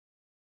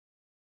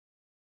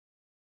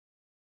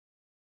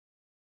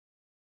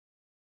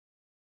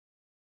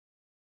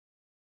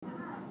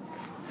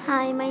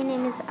Hi, my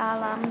name is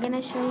Alaa. I'm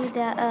gonna show you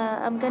that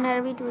I'm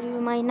gonna read with you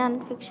my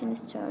non-fiction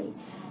story.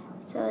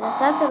 So the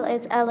title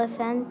is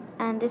Elephant,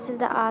 and this is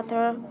the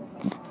author,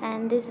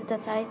 and this is the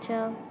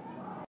title.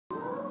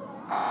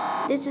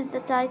 This is the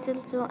title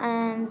too,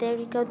 and there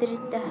you go. There is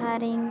the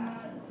heading,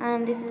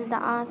 and this is the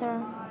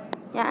author.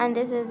 Yeah, and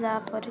this is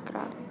a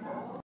photograph.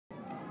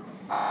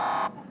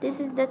 This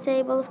is the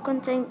table of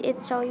content.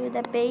 It show you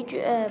the page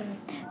of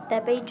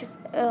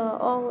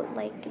all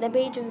like the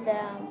page of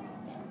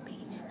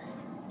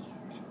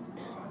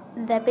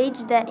the page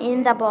that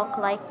in the book,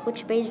 like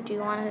which page do you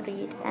want to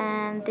read.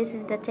 And this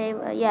is the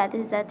table, yeah,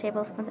 this is the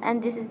table of content,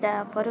 and this is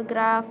the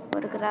photograph,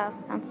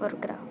 and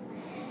photograph,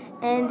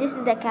 and this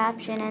is the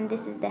caption, and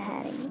this is the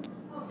heading.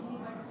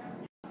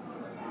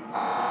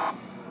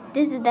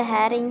 This is the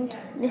heading,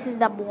 this is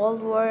the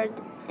bold word,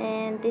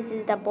 and this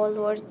is the bold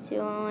word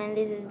too, and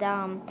this is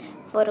the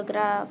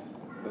photograph,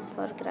 this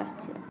photograph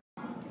too.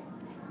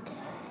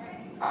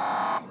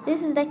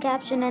 This is the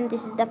caption, and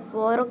this is the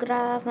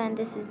photograph, and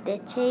this is the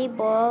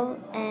table,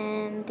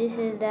 and this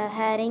is the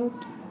heading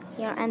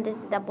here, and this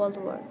is the bold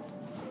word.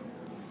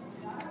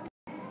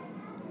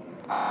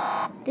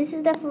 This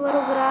is the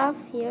photograph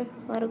here,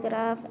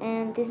 photograph,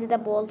 and this is the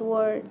bold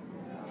word.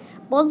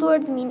 Bold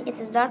word mean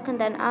it's darker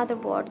than other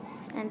words,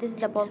 and this is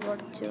the bold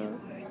word too.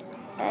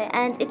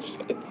 And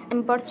it's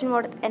important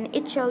word, and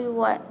it show you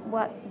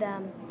what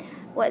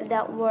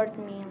that word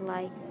mean,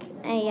 like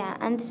yeah.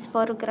 And this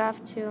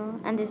photograph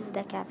too, and this is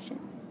the caption.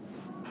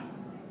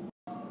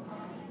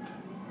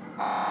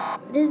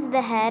 This is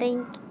the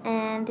heading,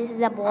 and this is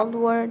the bold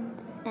word,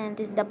 and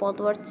this is the bold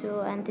word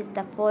too, and this is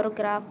the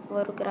photograph,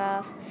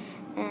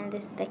 and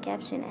this is the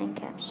caption and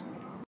caption.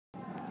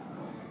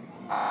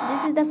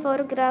 This is the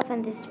photograph,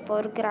 and this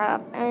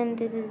photograph, and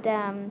this is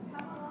the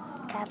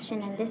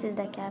caption, and this is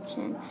the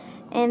caption,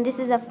 and this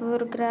is a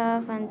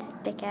photograph, and this is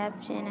the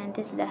caption, and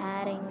this is the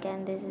heading,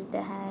 and this is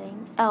the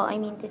heading. Oh, I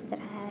mean this is the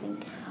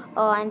heading.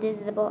 Oh, and this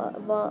is the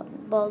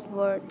bold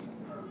word.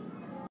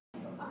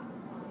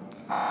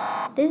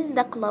 This is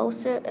the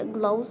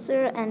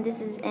glosser, and this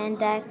is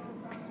index,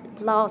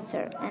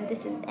 glosser, and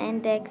this is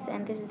index,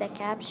 and this is the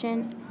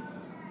caption.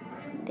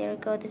 There we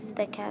go. This is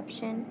the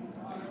caption,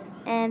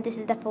 and this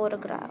is the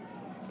photograph.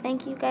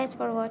 Thank you guys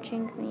for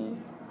watching me.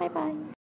 Bye bye.